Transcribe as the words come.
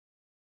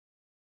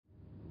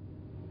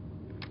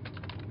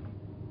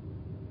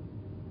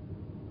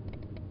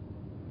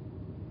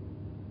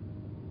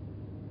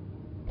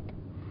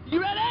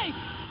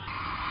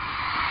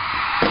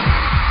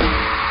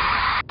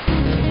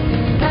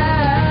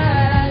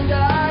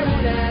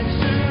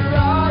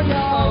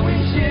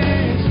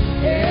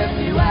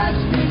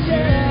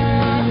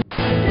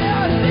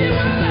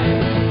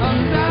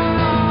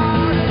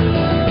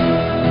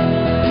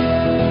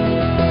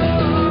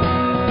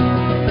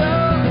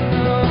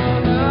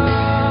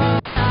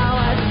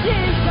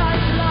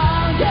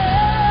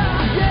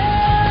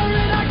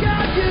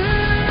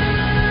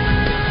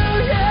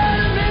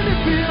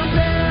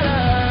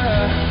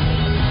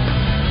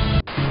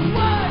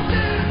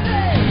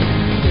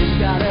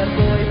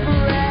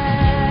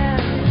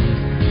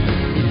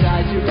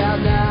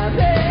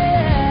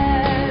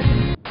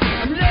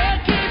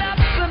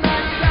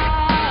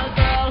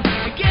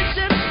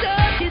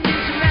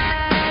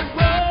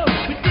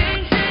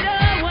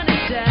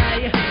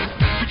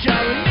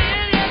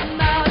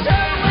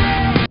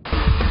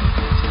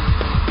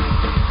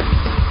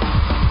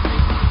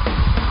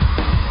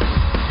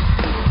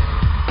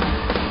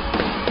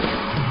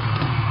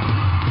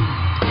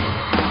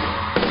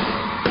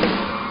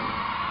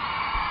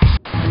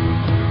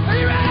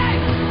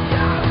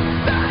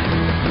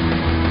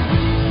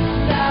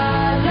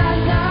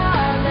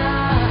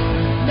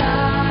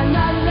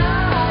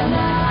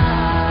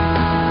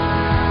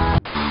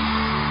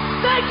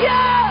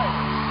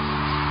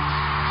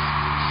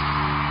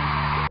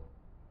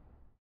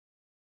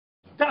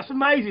that's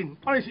amazing.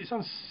 Honestly, it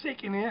sounds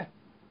sick in here.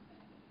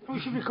 We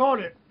should record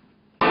it.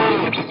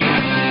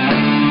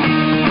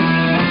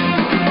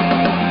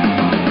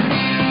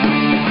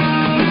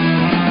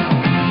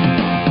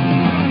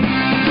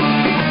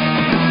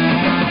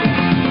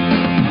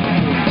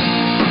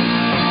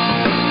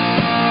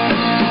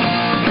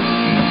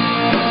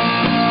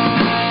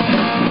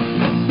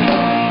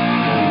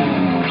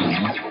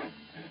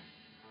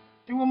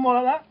 Do one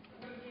more like that.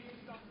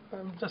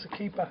 That's a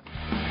keeper.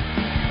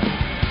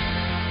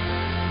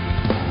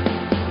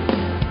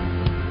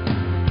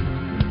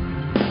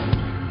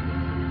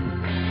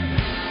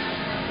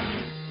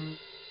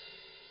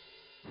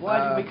 Why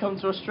did we come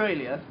to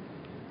Australia?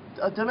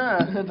 I don't know.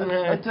 I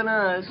don't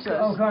know. It's just...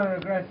 I'm kind of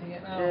regretting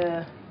it now.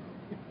 Yeah.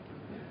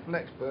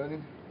 Next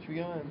burning. Should we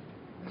go home?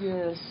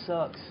 Yeah, it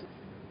sucks.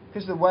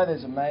 Because the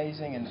weather's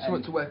amazing and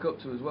Something to wake up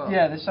to as well.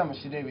 Yeah, there's so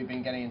much to do. We've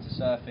been getting into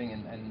surfing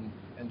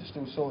and just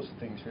all sorts of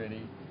things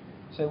really.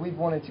 So we've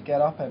wanted to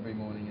get up every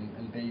morning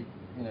and be,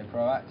 you know,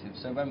 proactive.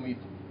 So when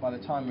by the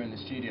time we're in the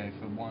studio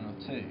for 1 or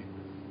 2,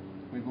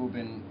 we've all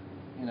been,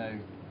 you know,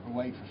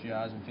 awake for a few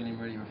hours and feeling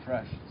really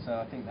refreshed. So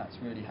I think that's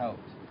really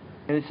helped.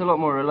 And it's a lot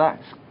more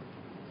relaxed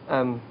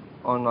on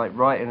like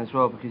writing as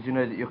well, because you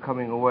know that you're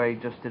coming away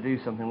just to do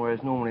something, whereas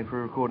normally if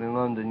we're recording in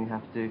London you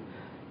have to,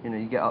 you know,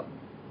 you get up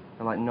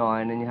at like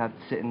 9 and you have to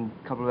sit in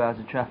a couple of hours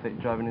of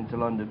traffic driving into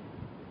London.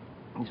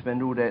 You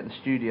spend all day at the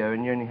studio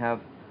and you only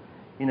have,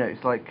 you know,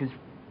 it's like, because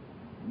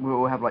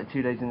we'll have like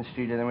 2 days in the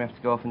studio, then we have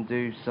to go off and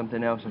do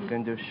something else, we have to go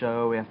and do a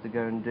show, we have to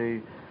go and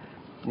do,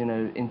 you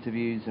know,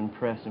 interviews and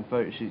press and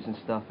photo shoots and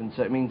stuff, and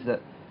so it means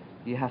that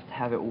you have to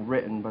have it all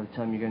written by the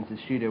time you go into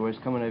the studio, whereas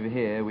coming over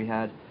here we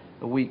had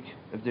a week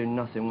of doing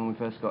nothing when we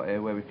first got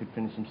here where we could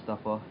finish some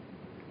stuff off.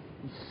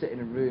 You sit in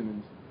a room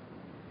and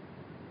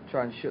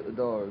try and shut the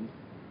door and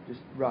just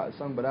write a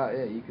song, but out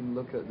here you can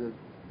look at the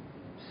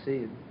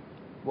sea and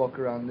walk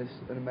around an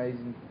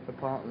amazing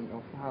apartment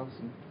or house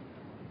and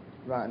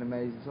write an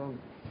amazing song.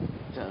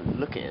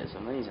 Look at it, it's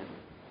amazing.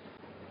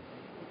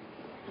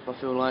 I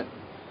feel like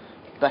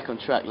back on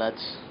track,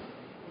 lads.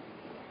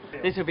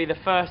 This will be the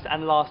first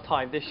and last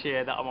time this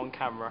year that I'm on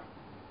camera.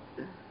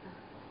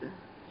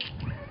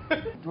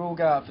 We'll all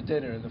go out for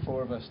dinner and the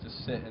 4 of us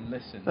just sit and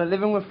listen. But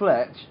living with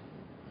Fletch,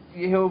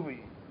 he'll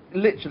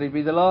literally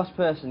be the last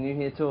person you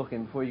hear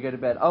talking before you go to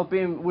bed.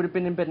 Would have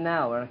been in bed an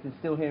hour and I can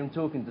still hear him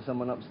talking to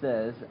someone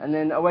upstairs, and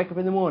then I wake up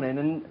in the morning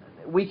and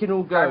we can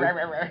all go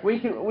we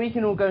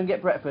can all go and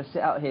get breakfast,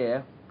 sit out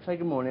here, say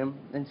good morning,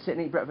 and sit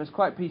and eat breakfast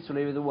quite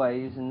peacefully with the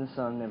waves and the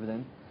sun and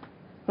everything.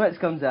 Fletch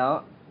comes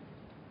out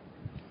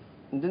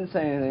and didn't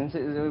say anything,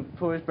 sits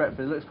for his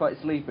breakfast, looks quite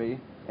sleepy,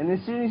 and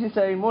as soon as you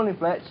say morning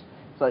Fletch,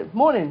 it's like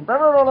morning, blah,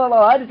 blah, blah, blah,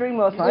 blah. I had a dream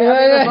last night,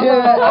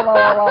 blah, blah,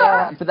 blah,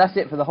 blah. But that's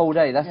it for the whole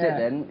day, that's it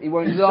then. He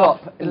won't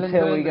stop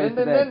until he goes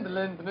to bed.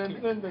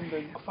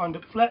 I phoned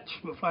up Fletch,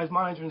 McFly's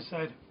manager, and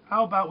said,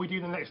 how about we do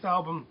the next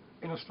album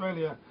in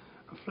Australia?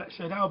 And Fletch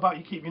said, how about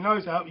you keep your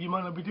nose out, you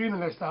might not be doing the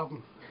next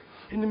album.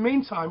 In the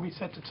meantime, we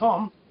said to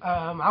Tom,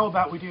 how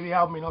about we do the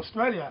album in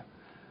Australia?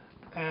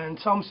 And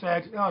Tom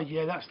said, oh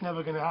yeah, that's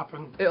never going to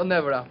happen. It'll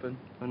never happen.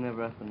 It'll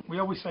never happen. We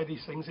always say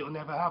these things, it'll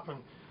never happen.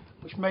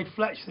 Which made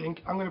Fletch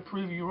think, I'm going to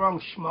prove you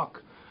wrong, schmuck.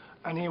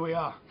 And here we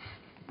are.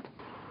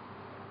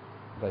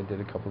 They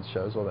did a couple of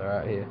shows while they were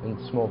out here in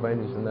small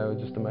venues and they were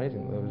just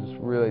amazing. They were just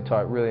really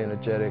tight, really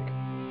energetic,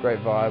 great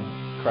vibe,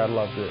 crowd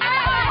loved it.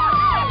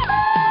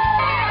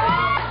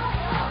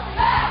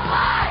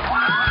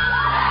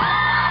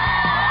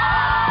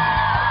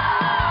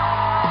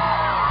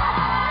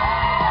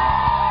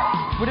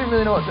 We didn't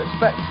really know what to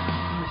expect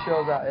from the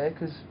shows out here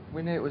because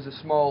we knew it was a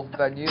small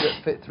venue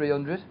that fit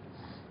 300.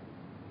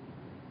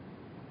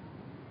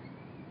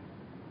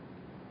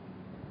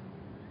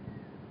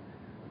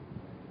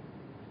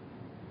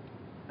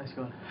 Let's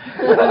go.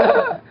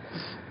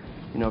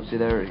 You know, obviously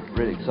they're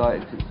really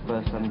excited because it's the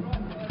first time,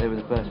 they were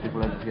the first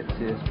people ever to get to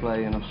see us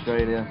play in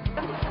Australia.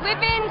 We've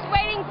been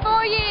waiting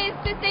 4 years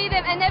to see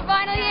them and they're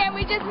finally here and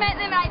we just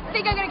met them and I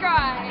think I'm going to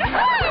cry.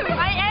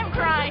 I am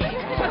crying.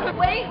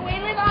 We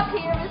live up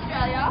here in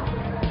Australia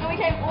and we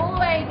came all the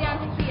way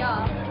down to here.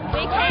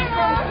 We came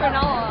from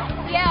Cronulla.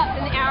 Yeah,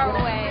 an hour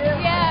away.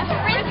 Yeah,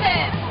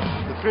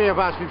 Brisbane. The 3 of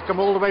us, we've come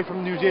all the way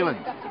from New Zealand.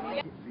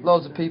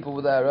 Loads of people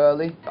were there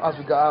early. As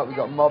we got out, we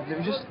got mobbed. It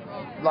was just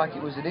like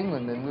it was in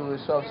England, and we were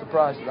so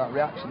surprised at that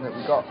reaction that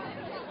we got.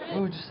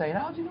 We were just saying,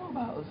 how do you know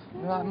about us?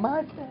 We were like,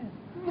 my friend.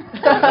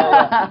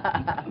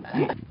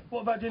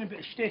 What about doing a bit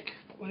of shtick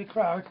with the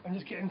crowd and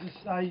just getting to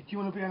say, do you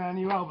want to be on our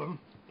new album?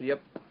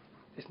 Yep.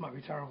 This might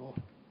be terrible.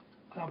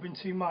 And I've been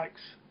 2 mics.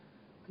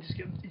 You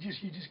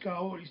just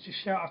go, you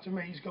just shout after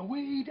me, you just go,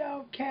 we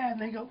don't care, and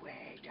they go, we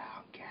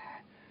don't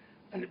care.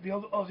 And it'd be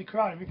all the Aussie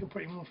crowd, and we could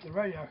put him off the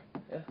radio.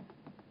 Yeah.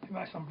 It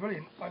might sound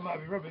brilliant, but it might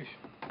be rubbish.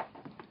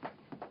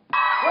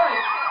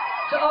 Right,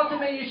 so after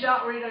me you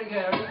shout, we don't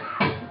care.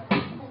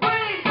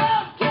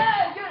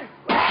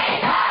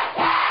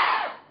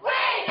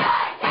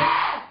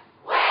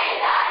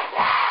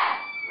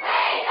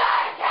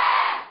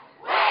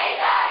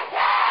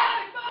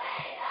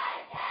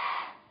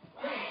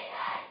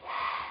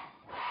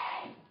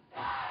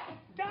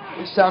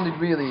 It sounded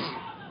really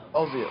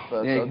Aussie at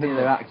first. Yeah, you though, can hear didn't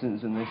their it?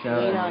 accents when they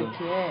shout. We don't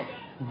care.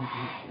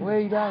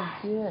 We don't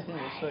care. I think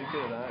it's so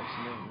good,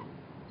 actually.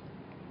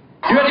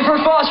 You ready for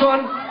a fast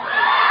one?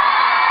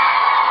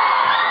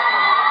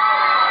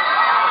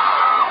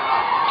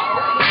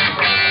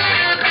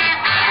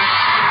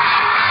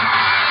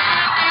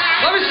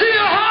 Let me see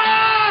your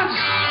hands!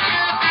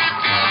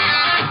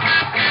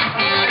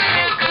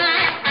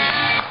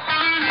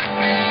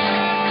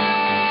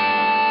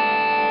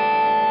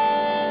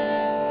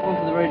 One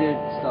for the radio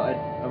started,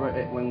 I wrote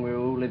it when we were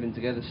all living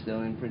together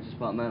still in Princess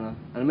Park Manor.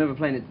 And I remember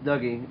playing it to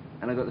Dougie,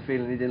 and I got the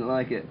feeling he didn't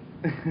like it.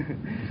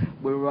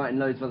 We were writing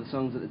loads of other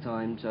songs at the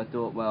time, so I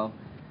thought, well,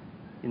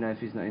 you know, if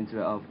he's not into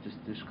it, I'll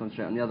just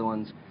concentrate on the other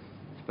ones.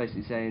 It's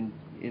basically saying,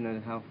 you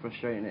know, how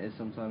frustrating it is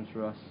sometimes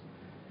for us,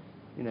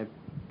 you know,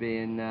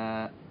 being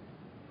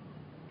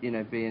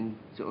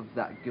sort of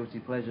that guilty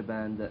pleasure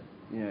band that,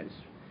 you know, it's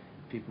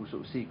people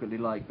sort of secretly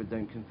like but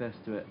don't confess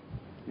to it.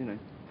 You know,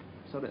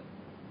 sod it.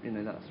 You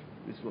know,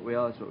 it's what we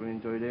are, it's what we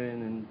enjoy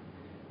doing, and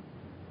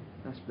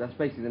that's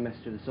basically the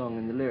message of the song.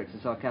 And the lyrics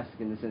are sarcastic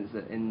in the sense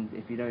that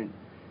if you don't,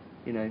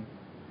 you know,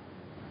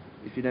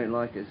 if you don't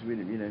like us, we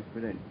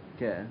don't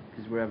care,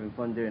 because we're having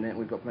fun doing it.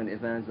 We've got plenty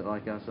of fans that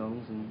like our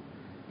songs, and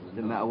it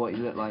doesn't matter what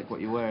you look like,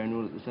 what you're wearing,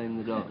 all at the same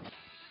in the dark.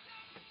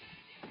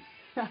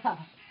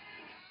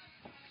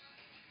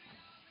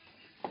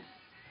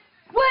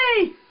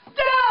 We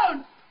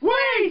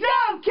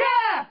don't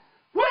care!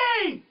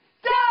 We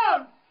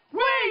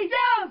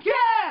don't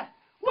care!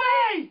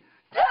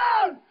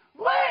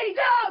 We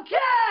don't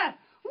care!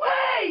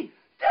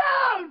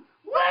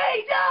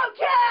 We don't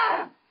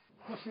care!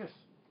 What's this?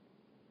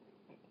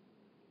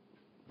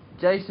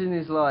 Jason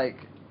is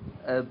like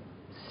a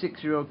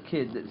 6-year-old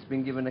kid that's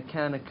been given a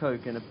can of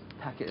Coke and a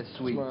packet of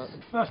sweets.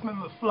 First met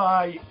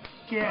McFly,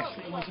 guess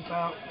it was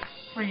about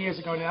 3 years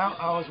ago now.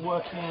 I was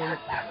working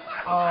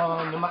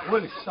on the Matt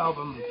Willis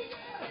album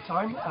at the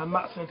time, and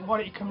Matt said, why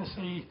don't you come and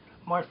see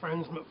my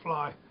friends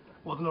McFly?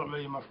 Well, they're not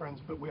really my friends,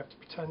 but we have to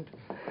pretend.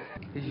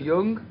 He's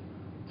young,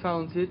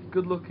 talented,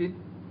 good looking,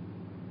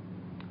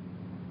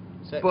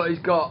 but he's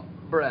got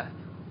breath.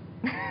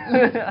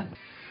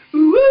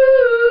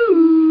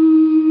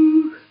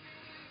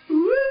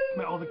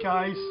 Met all the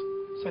guys,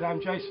 said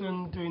I'm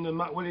Jason, doing the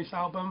Matt Willis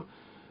album,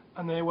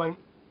 and they went,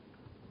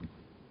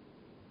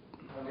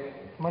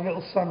 my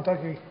little son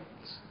Dougie.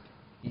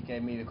 He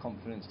gave me the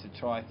confidence to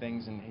try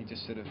things, and he'd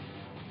just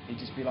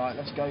be like,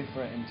 let's go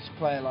for it, and just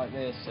play it like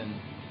this, and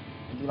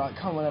he'd be like,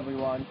 come on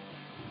everyone.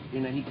 You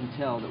know, he can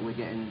tell that we're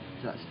getting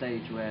to that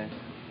stage where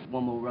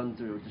one more run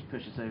through will just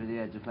push us over the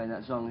edge of playing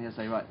that song, and he'll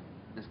say, right,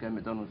 let's go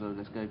McDonald's, or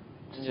let's go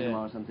to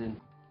cinema or something.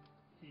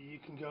 You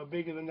can go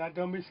bigger than that,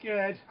 don't be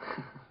scared.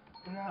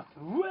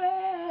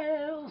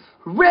 Rails!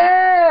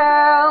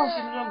 Rails!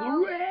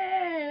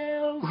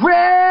 Rails!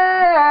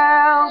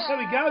 Rails! There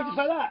we go, just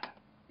like that.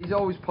 He's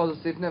always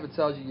positive, never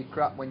tells you you're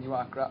crap when you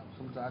are crap.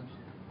 Sometimes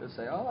he'll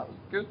say, oh, that was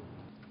good.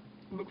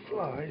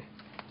 McFly.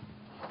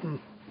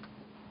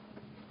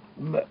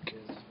 Mc.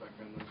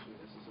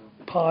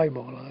 Pie,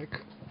 more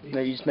like. No,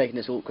 you're just making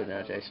this awkward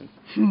now, Jason.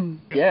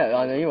 Yeah,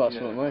 I know you are,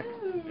 smart mate.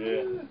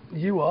 Yeah.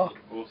 You are.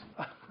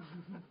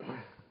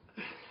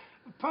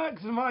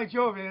 Perks of my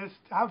job is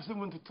to have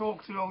someone to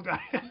talk to all day.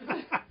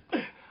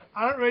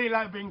 I don't really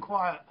like being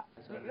quiet.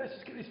 So let's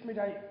just get this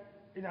mid-8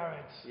 in our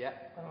heads. Yeah.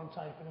 And on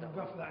tape, and then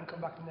we'll go for that and come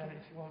back and nail it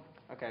if you want.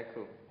 Okay,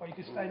 cool. Or you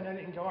can stay and nail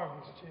it and go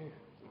home, it's you.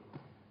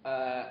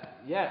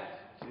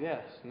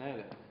 Yes, nail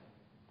it.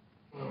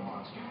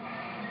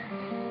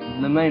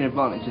 The main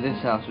advantage of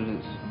this house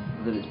is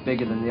that it's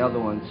bigger than the other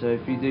one, so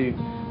if you do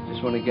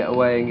just want to get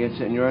away and go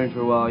sit on your own for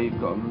a while, you've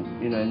got,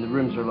 you know, and the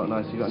rooms are a lot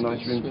nicer, you've got a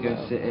nice room to go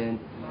sit in,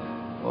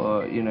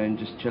 or, you know, and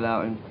just chill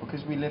out. And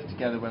because we lived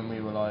together when we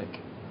were like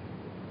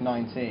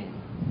 19,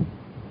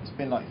 it's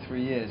been like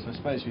 3 years. I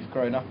suppose we've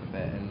grown up a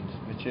bit and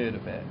matured a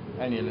bit,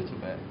 only a little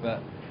bit,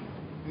 but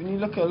when you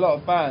look at a lot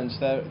of bands,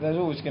 there's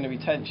always going to be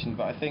tension,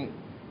 but I think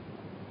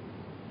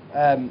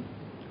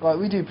like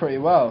we do pretty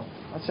well.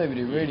 I'd say we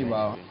do really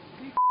well.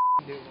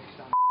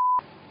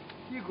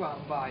 You go out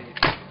and buy it.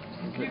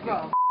 You go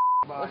out and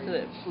buy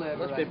it.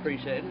 Must be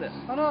appreciated, isn't it?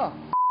 I know.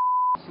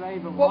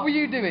 What were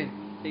you doing?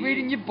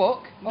 Reading your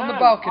book on the I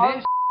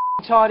balcony?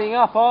 was tidying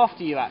up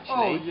after you, actually.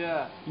 Oh,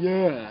 yeah.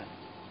 Yeah.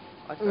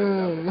 I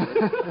don't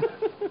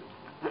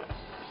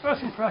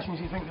First impressions,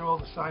 you think they're all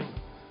the same.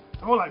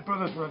 They're all like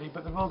brothers, really,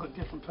 but they've all got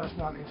different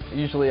personalities.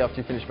 Usually after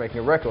you finish making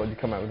a record, you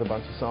come out with a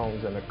bunch of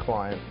songs and a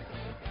client,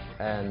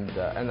 and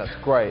that's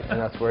great, and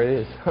that's where it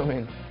is. I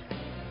mean,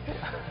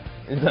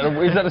 is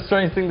that a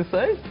strange thing to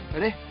say?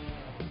 Ready?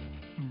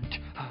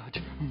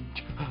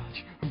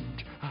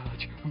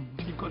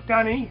 You've got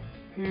Danny,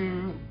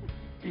 who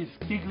is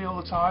giggly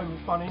all the time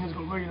and funny, and has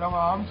got really long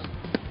arms.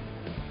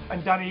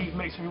 And Danny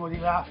makes everybody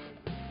laugh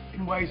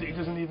in ways that he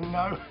doesn't even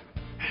know,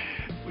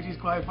 which is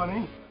quite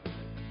funny.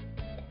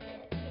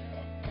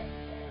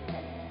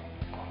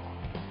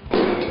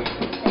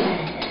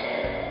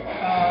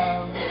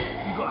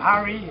 You've got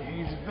Harry,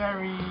 who's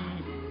very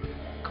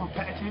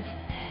competitive,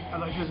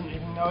 although he doesn't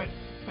even know it,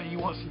 but he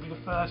wants to be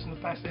the first and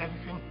the best at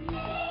everything.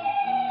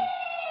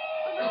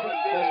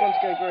 First one to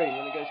go green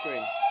when it goes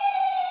green.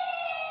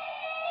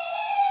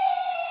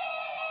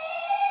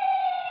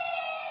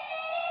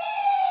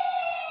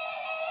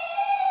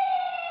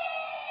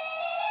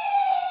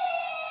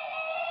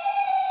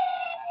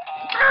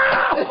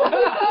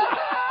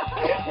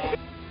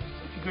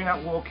 If you're going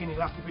out walking,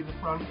 you'll have to be at the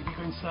front. If you're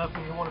going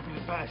surfing, you want to be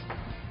the best.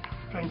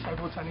 Playing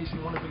table tennis, you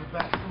want to be the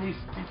best. And he's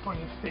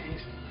probably the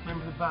fittest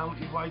member of the band,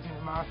 which is why he's in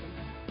the marathon.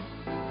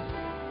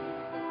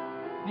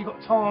 You've got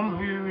Tom,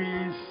 who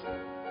is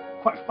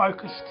quite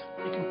focused.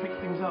 He can pick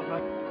things up.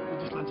 Like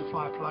he'll just learn to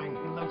fly a plane.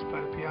 He'll learn to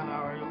play the piano,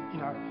 or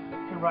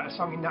he'll write a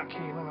song in that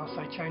key, and then I'll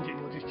say change it, and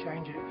he'll just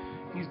change it.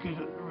 He's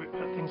good at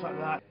things like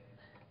that.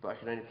 But I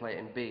can only play it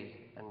in B,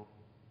 and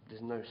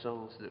there's no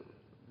songs that.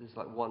 There's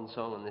like one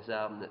song on this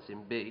album that's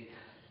in B,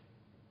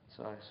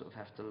 so I sort of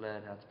have to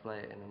learn how to play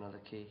it in another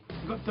key.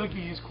 You've got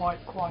Dougie, who's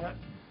quite quiet,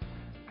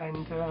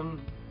 and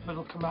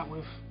he'll come out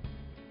with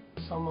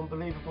some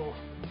unbelievable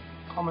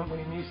comment when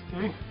he needs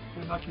to.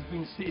 It's like he's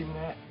been sitting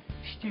there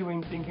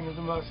stewing, thinking of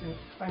the most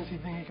fancy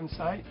thing he can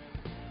say,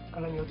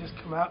 and then he'll just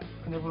come out,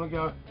 and everyone will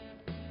go,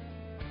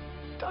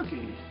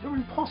 Dougie, you're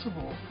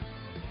impossible.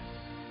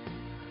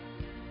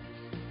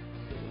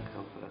 Didn't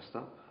come first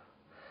up.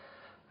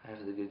 I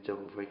did a good job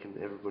of waking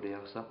everybody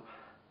else up.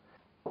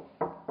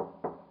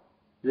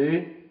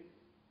 Dude?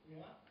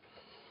 Yeah?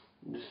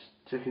 Just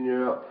checking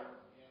you're up.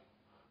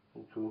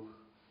 Yeah. Cool.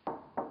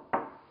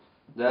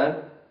 Dan?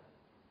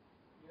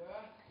 Yeah?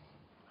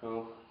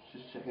 Cool.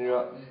 Just checking you're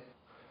up.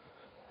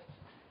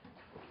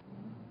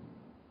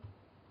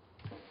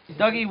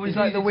 Dougie was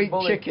like the weak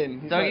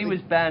chicken. Dougie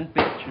was banned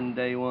bitch from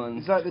day one.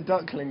 He's like the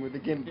duckling with the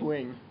gimp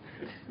wing.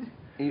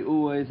 He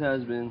always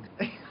has been.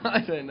 I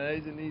don't know,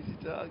 he's an easy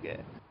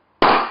target.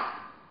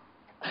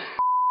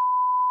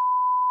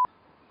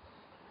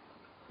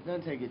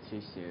 Don't take it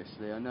too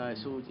seriously. I know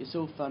it's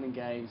all fun and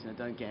games, and I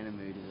don't get in a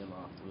mood with them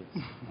afterwards.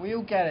 We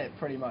all get it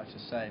pretty much the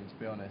same, to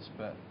be honest,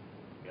 but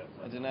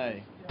I don't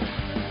know.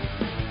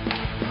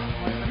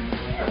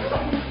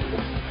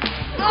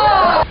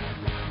 I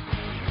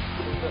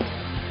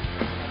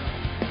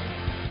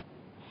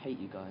hate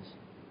you guys.